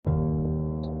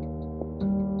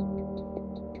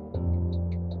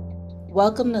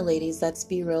Welcome to Ladies Let's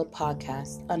Be Real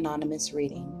podcast, Anonymous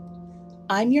Reading.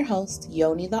 I'm your host,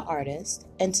 Yoni the Artist,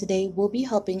 and today we'll be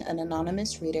helping an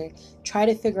anonymous reader try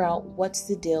to figure out what's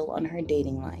the deal on her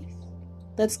dating life.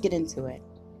 Let's get into it.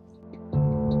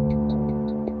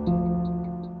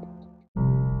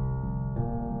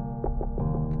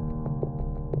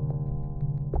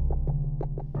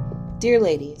 Dear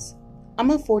ladies,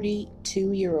 I'm a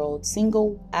 42-year-old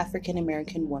single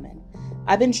African-American woman.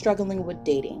 I've been struggling with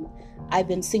dating. I've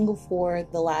been single for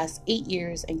the last 8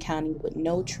 years and counting with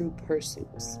no true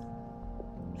pursuits.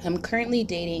 I'm currently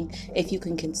dating, if you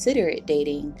can consider it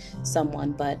dating,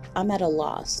 someone, but I'm at a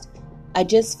loss. I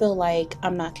just feel like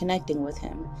I'm not connecting with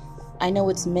him. I know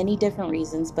it's many different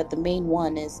reasons, but the main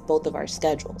one is both of our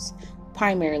schedules,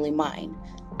 primarily mine.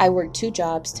 I work 2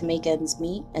 jobs to make ends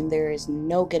meet, and there is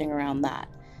no getting around that.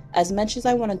 As much as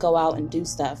I want to go out and do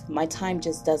stuff, my time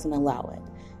just doesn't allow it.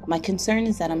 My concern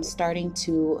is that I'm starting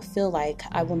to feel like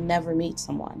I will never meet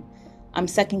someone. I'm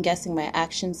second guessing my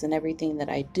actions and everything that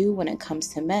I do when it comes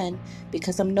to men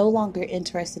because I'm no longer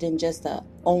interested in just the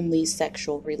only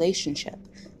sexual relationship.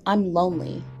 I'm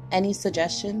lonely. Any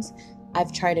suggestions?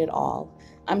 I've tried it all.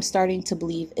 I'm starting to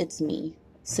believe it's me.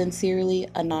 Sincerely,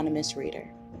 Anonymous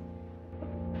Reader.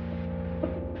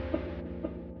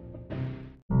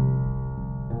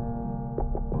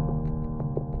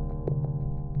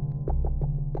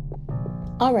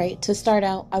 Alright, to start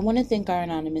out, I want to thank our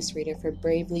anonymous reader for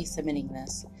bravely submitting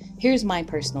this. Here's my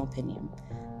personal opinion.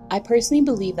 I personally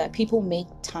believe that people make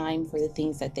time for the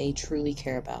things that they truly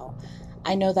care about.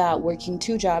 I know that working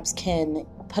 2 jobs can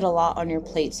put a lot on your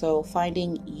plate, so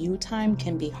finding you time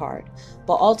can be hard.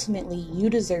 But ultimately, you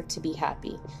deserve to be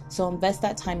happy, so invest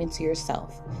that time into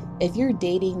yourself. If you're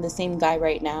dating the same guy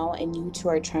right now and you two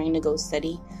are trying to go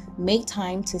steady, make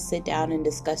time to sit down and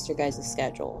discuss your guys'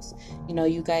 schedules.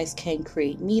 You guys can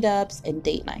create meetups and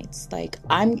date nights. Like,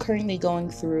 I'm currently going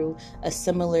through a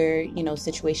similar,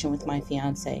 situation with my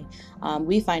fiance.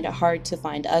 We find it hard to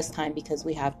find us time because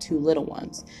we have 2 little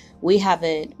ones. We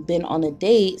haven't been on a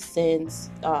date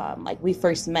since we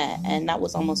first met, and that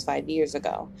was almost 5 years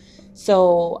ago.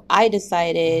 So I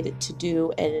decided to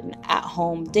do an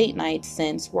at-home date night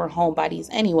since we're homebodies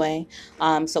anyway.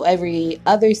 So every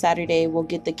other Saturday we'll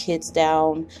get the kids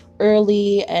down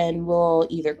early and we'll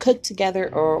either cook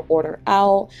together or order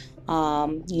out,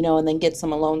 and then get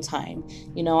some alone time.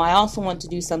 I also want to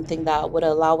do something that would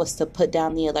allow us to put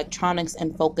down the electronics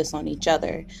and focus on each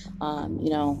other. I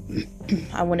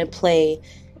want to play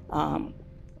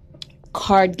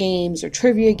card games or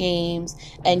trivia games,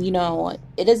 and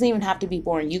it doesn't even have to be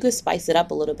boring. You could spice it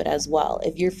up a little bit as well.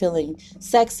 If you're feeling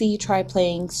sexy, try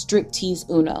playing striptease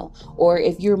Uno, or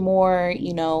if you're more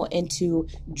into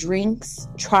drinks,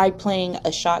 try playing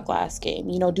a shot glass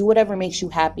game. Do whatever makes you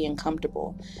happy and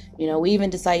comfortable. We even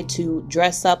decide to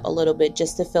dress up a little bit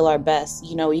just to feel our best,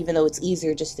 even though it's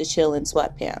easier just to chill in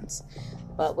sweatpants.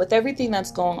 But with everything that's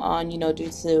going on, due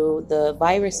to the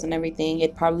virus and everything,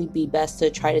 it'd probably be best to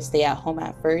try to stay at home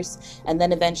at first and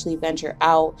then eventually venture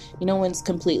out, when it's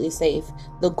completely safe.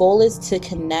 The goal is to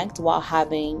connect while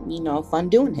having, fun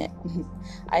doing it.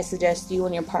 I suggest you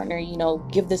and your partner,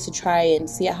 give this a try and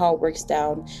see how it works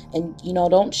down. And,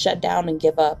 don't shut down and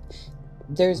give up.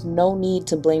 There's no need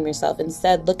to blame yourself.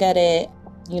 Instead, look at it,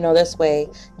 this way.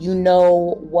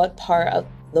 What part of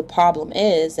the problem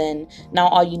is, and now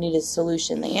all you need is a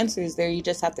solution. The answer is there. You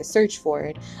just have to search for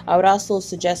it. I would also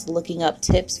suggest looking up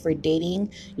tips for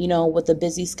dating, with a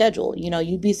busy schedule.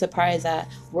 You'd be surprised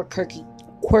at what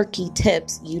quirky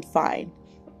tips you'd find.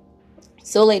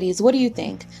 So ladies, what do you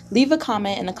think? Leave a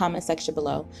comment in the comment section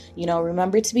below.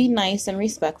 Remember to be nice and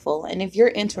respectful. And if you're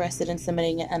interested in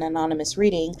submitting an anonymous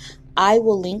reading, I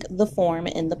will link the form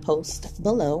in the post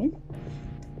below.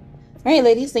 All right,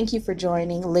 ladies, thank you for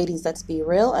joining Ladies Let's Be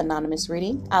Real Anonymous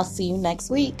Reading. I'll see you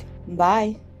next week.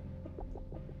 Bye.